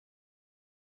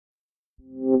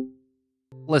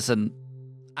listen,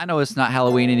 I know it's not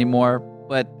Halloween anymore,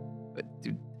 but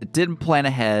it didn't plan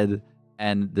ahead,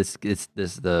 and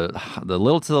the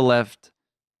little to the left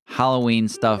Halloween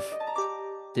stuff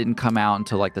didn't come out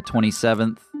until like the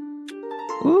 27th.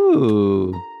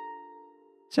 Ooh,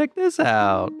 check this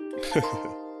out. You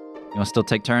want to still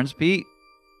take turns, Pete?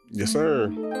 Yes, sir.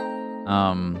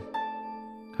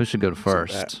 Who should go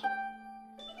first?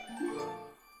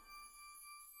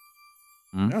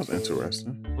 That was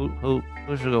interesting. Who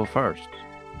should go first?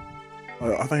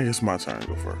 I think it's my turn to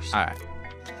go first. All right.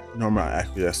 Normally I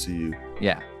acquiesce to you.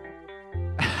 Yeah.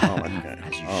 I don't like the game.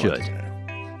 As you I should.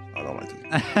 don't like the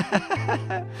game.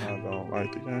 I don't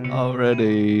like the game.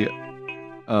 Already.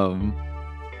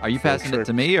 Are you passing it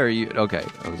to me, or are you? Okay,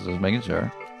 I was just making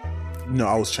sure. No,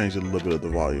 I was changing a little bit of the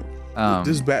volume.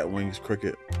 This bat wings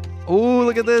cricket. Oh,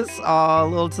 look at this! Oh, a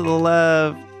little to the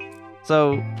left.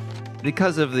 So,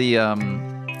 because of the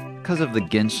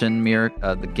Genshin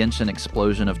the Genshin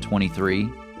explosion of 23,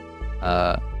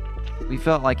 we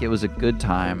felt like it was a good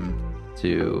time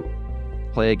to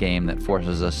play a game that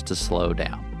forces us to slow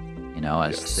down. You know,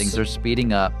 as things are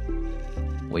speeding up,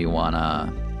 we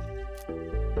wanna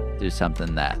do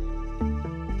something that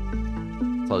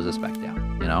slows us back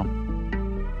down. You know,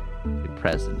 be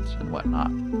present and whatnot.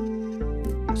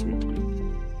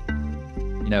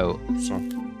 You know,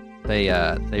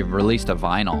 they released a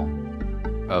vinyl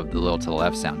of the Little to the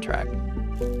Left soundtrack.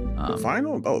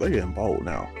 Vinyl? Oh, they're getting bold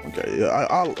now. Okay,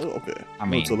 yeah, okay. I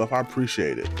mean, Little to the Left, I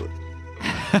appreciate it, but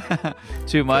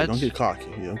too much. Don't get cocky.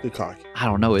 Yeah, don't get cocky. I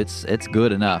don't know. It's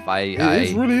good enough.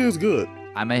 It really is good.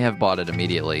 I may have bought it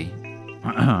immediately.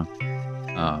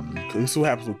 This is what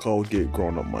happens when Cole get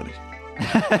grown up money.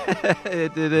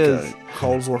 It is. Okay.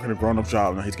 Cole's working a grown up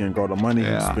job now. He's getting grown up money.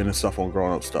 Yeah. He's spending stuff on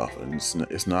grown up stuff, and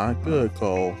it's not good,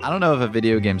 Cole. I don't know if a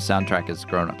video game soundtrack is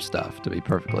grown up stuff, to be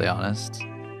perfectly honest.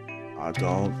 I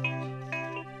don't.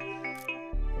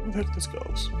 Where the heck this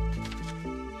goes?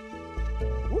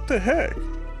 What the heck?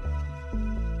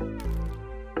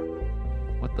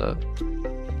 What the?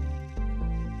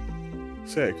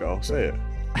 Say it, Cole. Say it.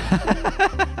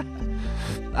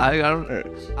 I don't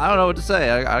know what to say.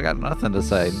 I got nothing to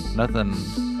say. Nothing.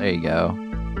 There you go.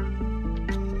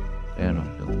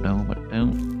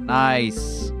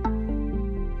 Nice.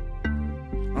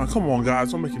 Oh, come on,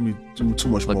 guys! Don't making me do too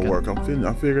much more work. I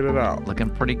figured it out. Looking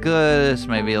pretty good. This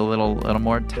maybe a little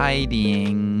more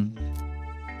tidying.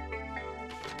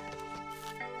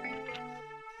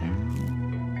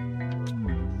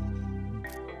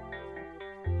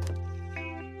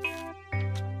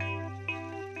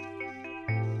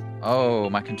 Oh,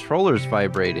 my controller's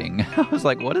vibrating. I was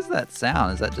like, what is that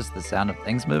sound? Is that just the sound of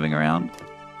things moving around?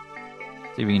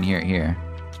 See if we can hear it here.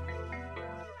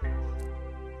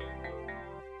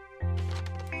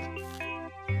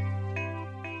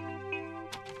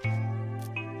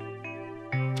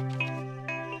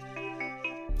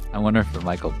 I wonder if the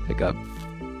mic will pick up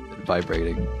it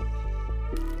vibrating.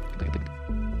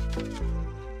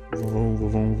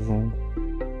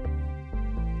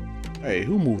 Hey,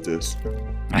 who moved this?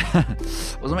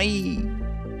 Was me.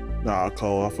 Nah,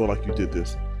 Cole, I feel like you did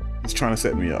this. He's trying to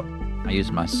set me up. I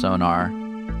used my sonar,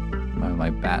 my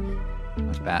bat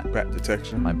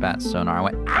detection. My bat sonar. I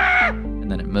went, ah! And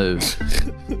then it moved.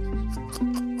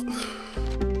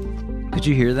 Could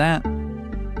you hear that?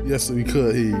 Yes, we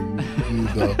could hear you.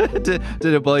 Did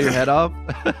it blow your head off?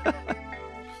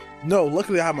 No,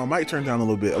 luckily I had my mic turned down a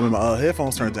little bit. I mean, my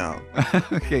headphones turned down.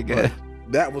 Okay, good.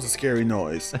 But that was a scary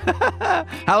noise.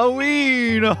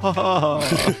 Halloween! Oh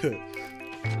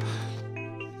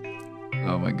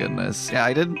my goodness. Yeah,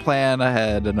 I didn't plan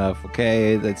ahead enough,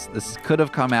 okay? This could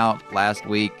have come out last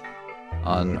week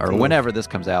or whenever this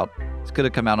comes out. This could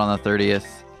have come out on the 30th,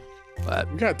 but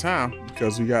we got time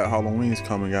because we got Halloween's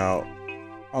coming out.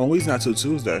 Halloween's not till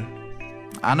Tuesday.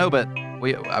 I know, but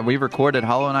we recorded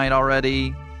Hollow Knight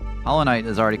already. Hollow Knight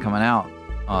is already coming out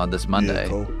this Monday. Yeah,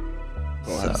 cool.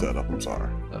 Go ahead and set up. I'm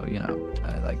sorry. So, you know,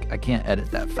 I can't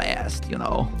edit that fast, you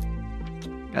know.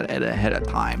 Gotta edit ahead of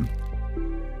time.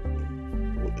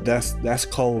 That's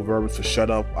Cole verbiage for shut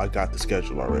up. I got the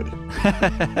schedule already.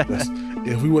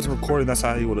 If we wasn't recording, that's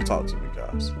how he would have talked to me,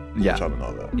 guys. Yeah. I'm trying to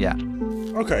know that. Yeah.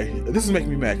 Okay, this is making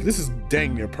me mad. This is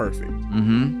dang near perfect.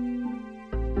 Mm-hmm.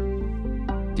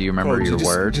 Do you remember Cole, your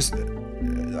word?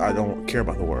 I don't care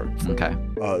about the word. Okay.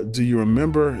 Do you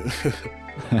remember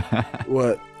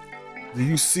what? Do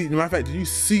you see? Matter of fact, do you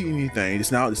see anything?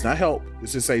 It's not help.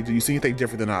 It's just say, do you see anything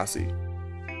different than I see?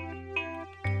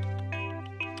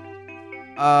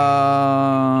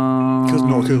 Because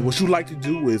what you like to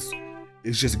do is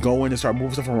is just go in and start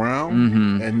moving stuff around.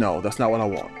 Mm-hmm. And no, that's not what I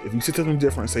want. If you see something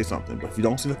different, say something. But if you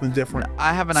don't see nothing different,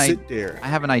 sit there. I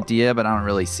have an idea, but I don't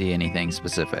really see anything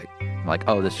specific. Like,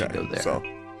 oh, this should go there. So,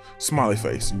 smiley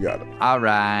face, you got it. All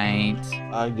right.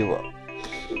 I give up.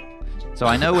 So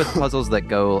I know with puzzles that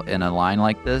go in a line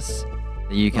like this,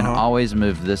 you can always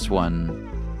move this one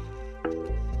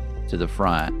to the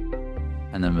front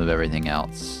and then move everything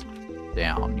else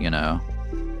down, you know?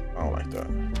 I don't like that.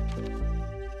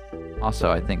 Also,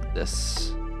 I think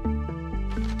this...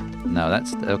 No,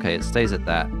 that's... Okay, it stays at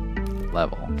that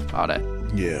level. Got it.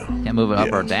 Yeah. Can't move it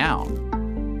up or down.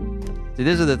 See,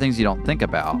 these are the things you don't think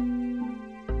about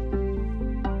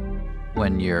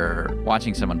when you're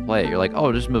watching someone play. You're like,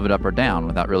 oh, just move it up or down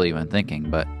without really even thinking,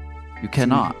 but you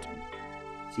cannot.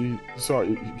 See,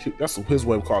 sorry, that's his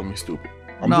way of calling me stupid.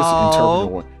 I'm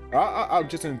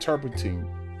just interpreting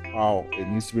how it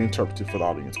needs to be interpreted for the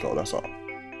audience go. That's all.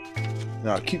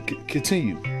 Now,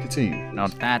 continue. No,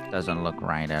 that doesn't look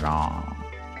right at all.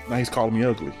 Now he's calling me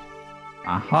ugly.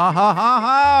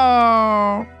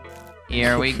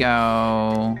 Here we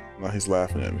go. Now he's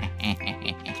laughing at me.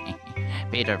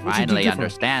 Peter finally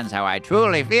understands how I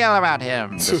truly feel about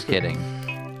him. Just kidding.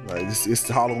 Like, it's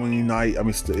the Halloween night. I mean,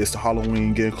 it's the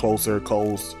Halloween getting closer.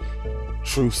 Cole's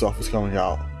true self is coming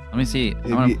out. Let me see.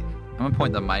 I'm gonna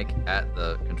point the mic at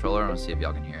the controller and see if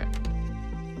y'all can hear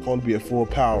it. Cole to be at full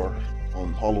power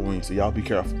on Halloween, so y'all be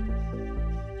careful.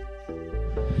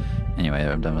 Anyway,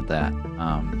 I'm done with that.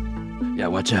 Yeah,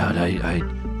 watch out.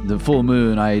 The full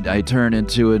moon, I turn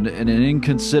into an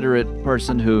inconsiderate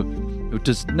person who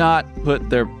does not put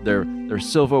their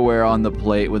silverware on the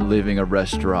plate when leaving a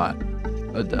restaurant.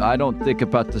 I don't think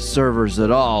about the servers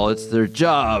at all. It's their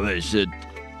job. They should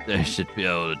be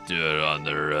able to do it on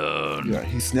their own. Yeah,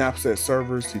 he snaps at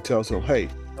servers. He tells them, "Hey,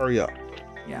 hurry up."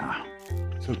 Yeah.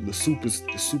 So the soup is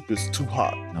too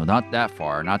hot. No, not that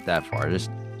far. Not that far.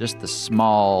 Just the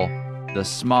small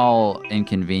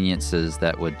inconveniences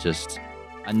that would just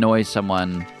annoy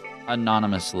someone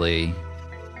anonymously.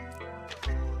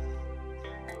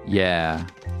 Yeah.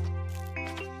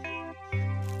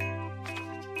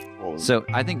 So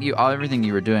I think everything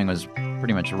you were doing was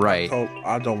pretty much right.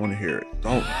 I don't want to hear it.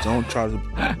 Don't try to.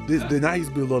 Now he's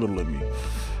belittling me.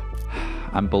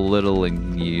 I'm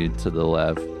belittling you to the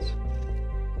left.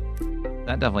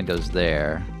 That definitely goes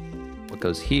there. What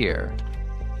goes here?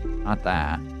 Not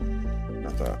that.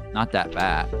 Not that. Not that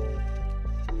bat.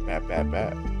 Bat.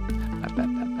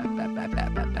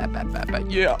 Bat.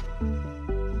 Yeah.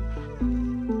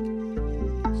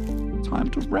 Time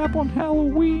to rap on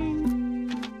Halloween.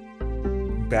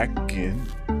 Back again.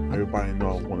 Everybody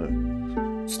know I want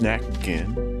to snack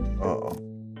again.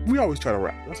 We always try to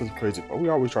rap. That's the crazy part. We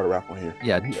always try to rap on here.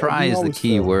 Yeah, try is the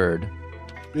key word.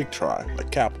 Big try,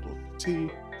 like capital T.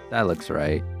 That looks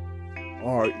right.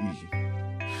 R-E.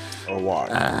 Or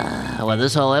Y. Well,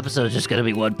 this whole episode is just going to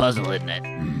be one puzzle, isn't it?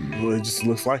 Well, it just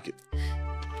looks like it.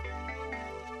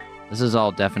 This is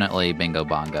all definitely bingo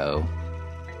bongo.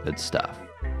 Good stuff.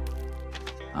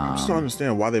 I just don't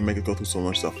understand why they make it go through so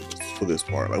much stuff for this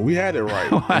part. Like, we had it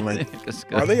right. Like,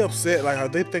 are they upset? Like, are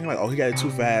they thinking like, oh, he got it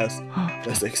too fast?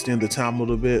 Let's extend the time a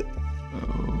little bit.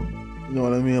 You know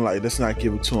what I mean? Like, let's not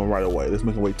give it to him right away. Let's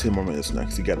make him wait 10 more minutes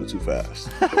next. He got it too fast.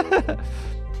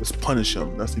 Let's punish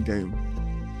him. That's the game.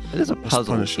 It is a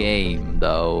puzzle game,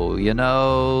 though, you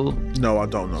know? No, I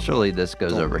don't know. Surely this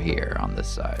goes over here on this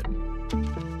side.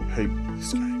 I hate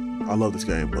this game. I love this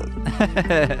game, but...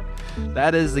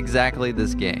 That is exactly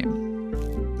this game.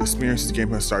 The experience this game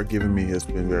has started giving me has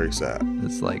been very sad.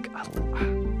 It's like... I don't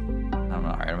know.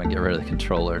 All right, I'm going to get rid of the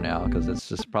controller now because it's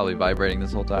just probably vibrating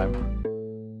this whole time.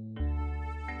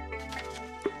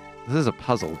 This is a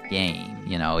puzzle game,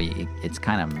 you know? It's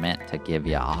kind of meant to give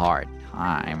you a hard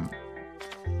time.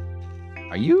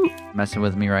 Are you messing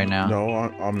with me right now? No,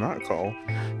 I'm not, Cole.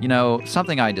 You know,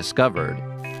 something I discovered.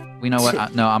 You know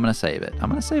what? No, I'm going to save it. I'm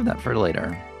going to save that for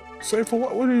later. Save for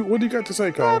what? What do you got to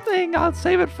say, Cole? Nothing. I'll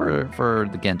save it for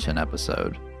the Genshin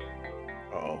episode.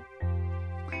 Uh-oh.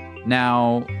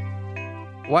 Now,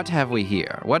 what have we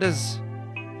here? What is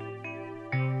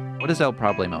El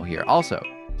Problemo here? Also,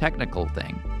 technical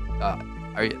thing.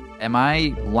 Am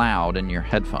I loud in your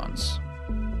headphones?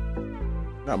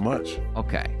 Not much.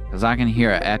 Okay, because I can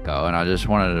hear an echo, and I just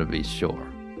wanted to be sure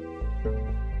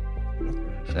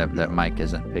that mic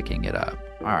isn't picking it up.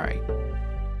 All right.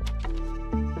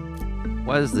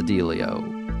 What is the dealio?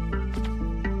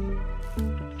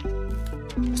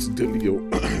 It's the dealio.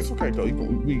 It's okay, go.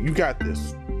 You got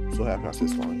this. So happy I said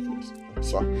fine.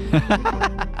 Sorry.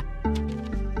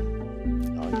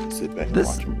 Now you can sit back and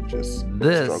watch him just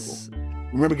struggle.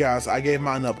 Remember, guys, I gave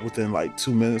mine up within like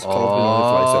 2 minutes. Cole's been on here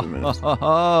for like 7 minutes.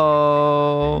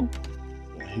 Oh.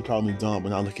 He called me dumb, but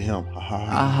now look at him. I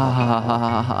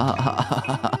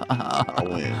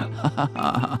win.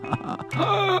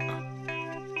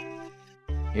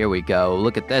 Here we go.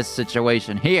 Look at this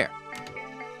situation here.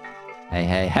 Hey,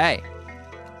 hey, hey.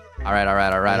 All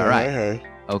right. Hey.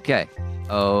 Okay.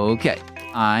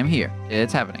 I'm here.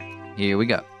 It's happening. Here we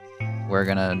go. We're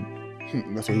gonna...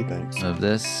 That's what he thinks. Move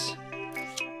this.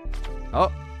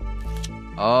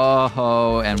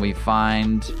 Oh, and we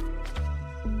find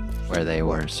where they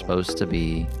were supposed to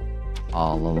be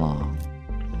all along.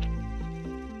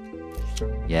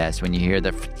 Yes, when you hear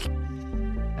the...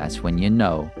 That's when you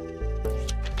know.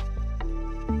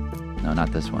 No,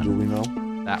 not this one. Do we know?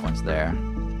 That one's there.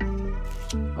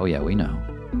 Oh, yeah, we know.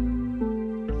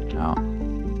 No.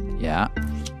 Yeah.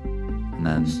 And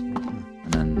then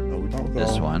no, we don't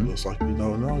this one. Looks like you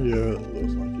don't know yet.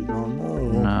 Looks like you don't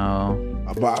know. No.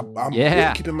 I'm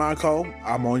yeah. Keep in mind, Cole,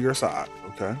 I'm on your side,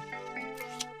 okay?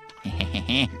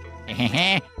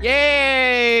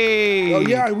 Yay! Oh,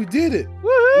 yeah, we did it.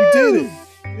 Woo-hoo! We did it.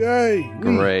 Yay.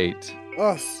 Great.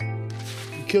 Us.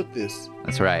 We killed this.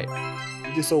 That's right.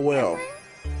 We did so well.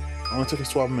 Only took us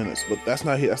 12 minutes, but that's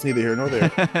neither here nor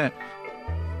there.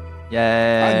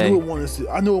 Yay. I knew it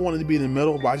wanted to be in the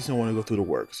middle, but I just didn't want to go through the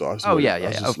work. So I just of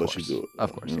let course. you do it.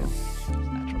 Of course, yeah.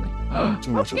 Naturally.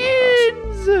 Too much of a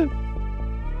hassle.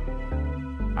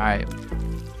 All right.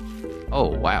 Oh,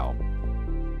 wow.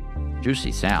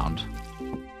 Juicy sound.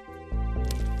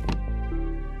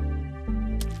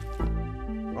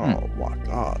 Oh, my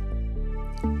God.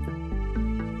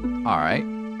 All right.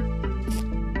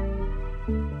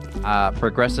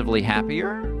 Progressively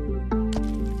happier?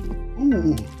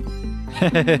 Ooh.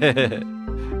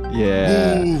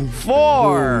 Yeah. Ooh.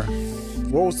 4.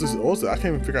 What was this? I can't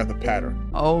even figure out the pattern.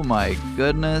 Oh my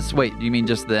goodness. Wait, you mean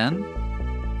just then?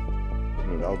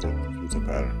 No, that was a confusing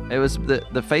pattern. It was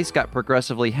the face got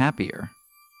progressively happier.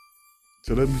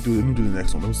 So let me do the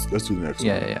next one. Let's do the next one.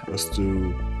 Yeah. Let's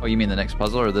do... Oh, you mean the next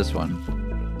puzzle or this one?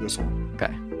 This one.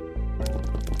 Okay.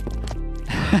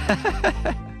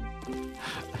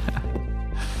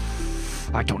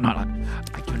 I do not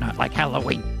like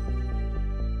Halloween.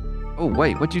 Oh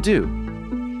wait, what'd you do?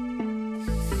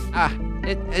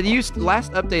 It used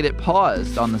last update. It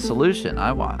paused on the solution.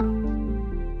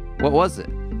 What was it?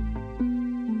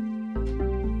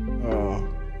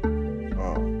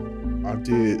 I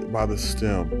did by the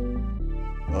stem.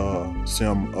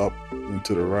 Stem up and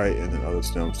to the right, and then other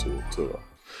stems to the.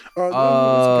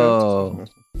 Oh,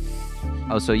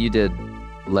 so you did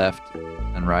left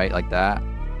and right like that?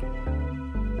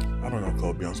 I don't know,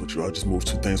 Cole, to be honest with you. I just moved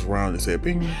 2 things around and said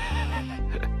bing.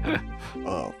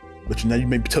 But now you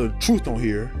may be telling the truth on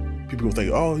here. People will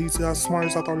think, oh, he's as smart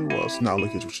as I thought he was. Now look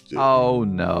at what you did. Oh,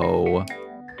 no.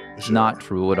 Not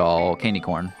true at all. Candy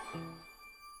corn.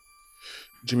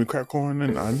 Jimmy Crack Corn,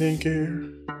 and I didn't care.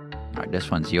 All right, this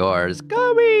one's yours.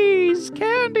 Gummies!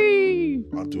 Candy!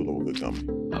 I'll do a little good gummy.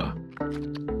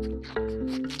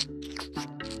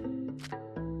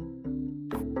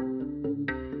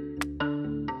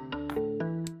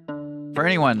 For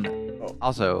anyone,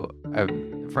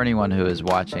 for anyone who is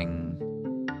watching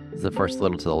the first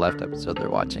Little to the Left episode they're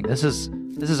watching, this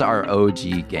is our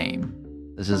OG game.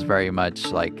 This is very much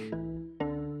like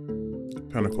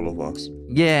Pinnacle of us.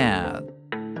 Yeah,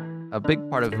 a big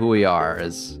part of who we are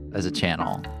as a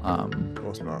channel. No,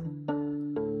 it's not.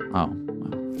 Oh.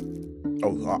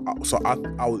 So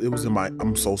it was in my.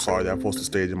 I'm so sorry that I supposed to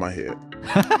stay in my head.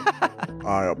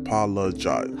 I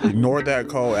apologize. Ignore that,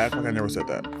 Cole. Act like I never said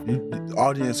that.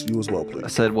 Audience, you as well, please. I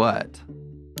said what?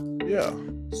 Yeah,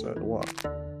 said what?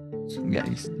 Yeah,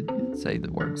 you say the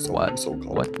word what?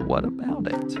 What about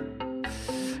it?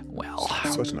 Well,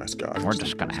 such a nice guy. We're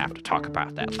just gonna have to talk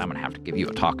about that. I'm gonna have to give you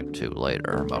a talking to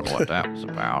later about what that was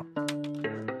about.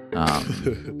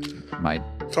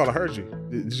 Cole, I heard you.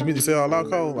 Did you mean to say it out loud,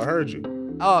 Cole? I heard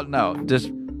you. Oh no,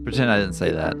 just pretend I didn't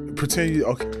say that. Pretend you.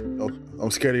 Okay. I'm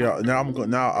scared of y'all. Now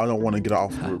I don't want to get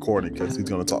off the recording because he's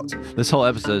gonna talk to me. This whole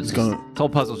episode, this whole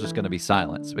puzzle's just gonna be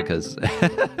silence because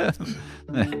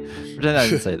pretend I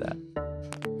didn't say that.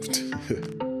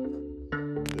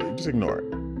 Just ignore it.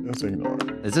 Just ignore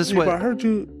it. Is this what I heard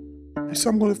you? You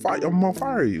said I'm gonna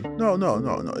fire you. No. Ignore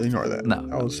that. No,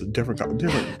 that was a different.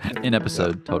 In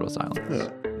episode, total silence. Yeah.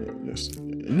 Yes.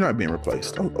 You're not being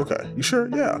replaced. Oh, okay. You sure?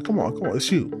 Yeah. Come on.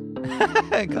 It's you.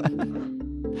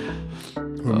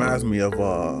 Reminds me of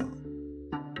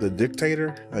The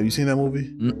Dictator. Have you seen that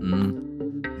movie?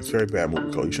 Mm-mm. It's a very bad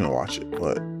movie, Cole. You shouldn't watch it.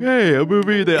 But hey, a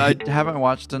movie that I haven't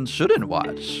watched and shouldn't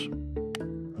watch.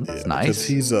 That's nice. Because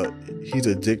he's a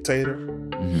dictator,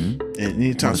 And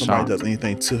anytime somebody does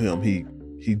anything to him,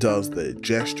 he does the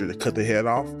gesture to cut the head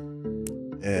off.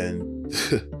 And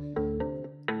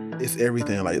it's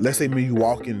everything. Like, let's say me you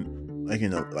walking,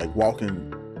 like,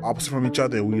 walking opposite from each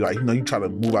other, and we, like, you try to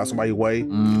move out somebody's way.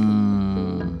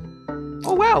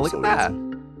 Oh wow, look at that.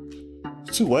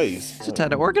 It's 2 ways. Just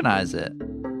had to organize it.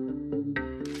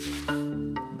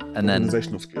 And then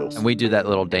organizational skills. And we do that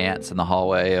little dance in the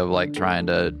hallway of, like, trying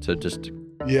to just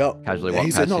casually walk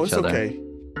past said, no, each other. Okay.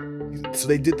 So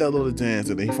they did that little dance,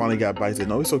 and then he finally got by. He said,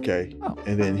 no, it's okay. Oh.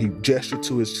 And then he gestured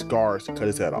to his scars to cut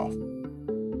his head off.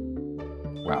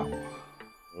 Wow.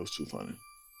 That was too funny.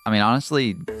 I mean,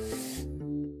 honestly,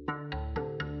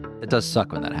 it does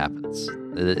suck when that happens.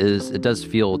 It does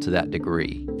feel to that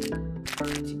degree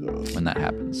when that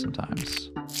happens sometimes.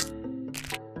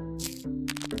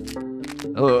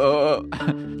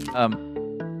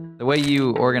 The way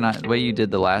you organize, the way you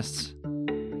did the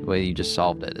way you just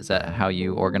solved it, is that how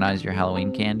you organize your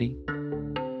Halloween candy?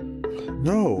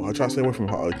 No, I try to stay away from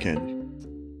Halloween candy.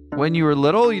 When you were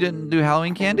little, you didn't do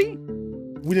Halloween candy?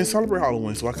 We didn't celebrate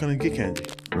Halloween, so I couldn't get candy.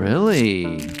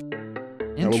 Really?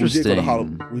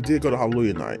 Interesting. We did go to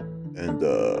Hallelujah night, and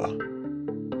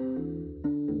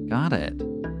got it.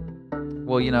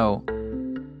 Well,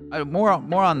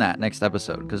 more on that next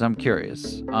episode, because I'm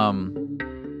curious.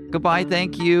 Goodbye.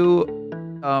 Thank you.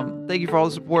 Thank you for all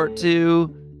the support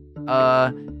too.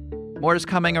 More is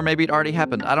coming, or maybe it already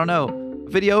happened. I don't know.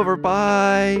 Video over.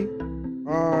 Bye.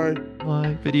 Bye.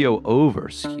 Bye. Video over.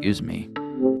 Excuse me.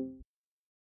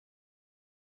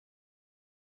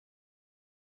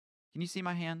 Can you see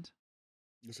my hand?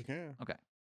 Yes, I can. Okay.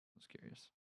 I was curious.